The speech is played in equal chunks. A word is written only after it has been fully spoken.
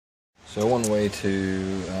So one way to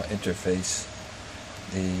interface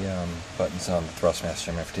the buttons on the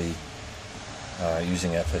Thrustmaster MFD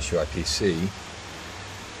using FSUIPC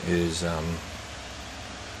is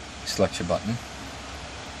select your button,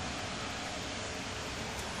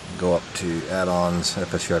 go up to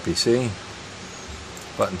Addons-FSUIPC,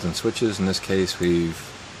 buttons and switches. In this case we've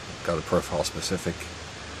got a profile specific.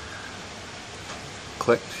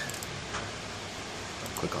 Click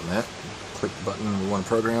on that. Click the button we want to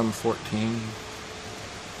program, 14.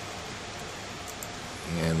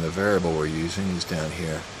 And the variable we're using is down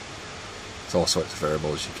here. There's all sorts of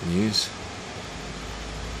variables you can use.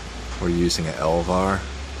 We're using an LVAR,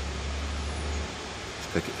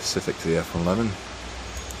 specific to the F11.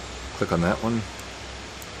 Click on that one,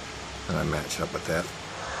 and I match up with that,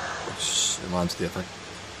 which aligns to the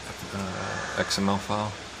XML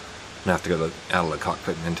file. And I have to go out of the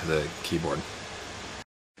cockpit and into the keyboard.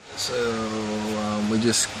 So we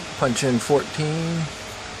just punch in 14, and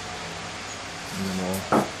then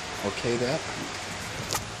we'll OK that.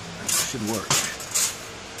 That should work.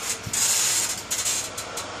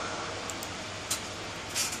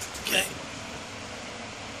 Okay.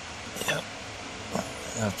 Yep.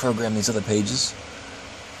 I've programmed these other pages.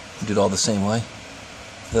 Did it all the same way.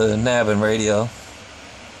 The nav and radio,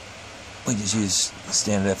 we just use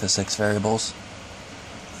standard FSX variables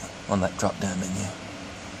on that drop-down menu.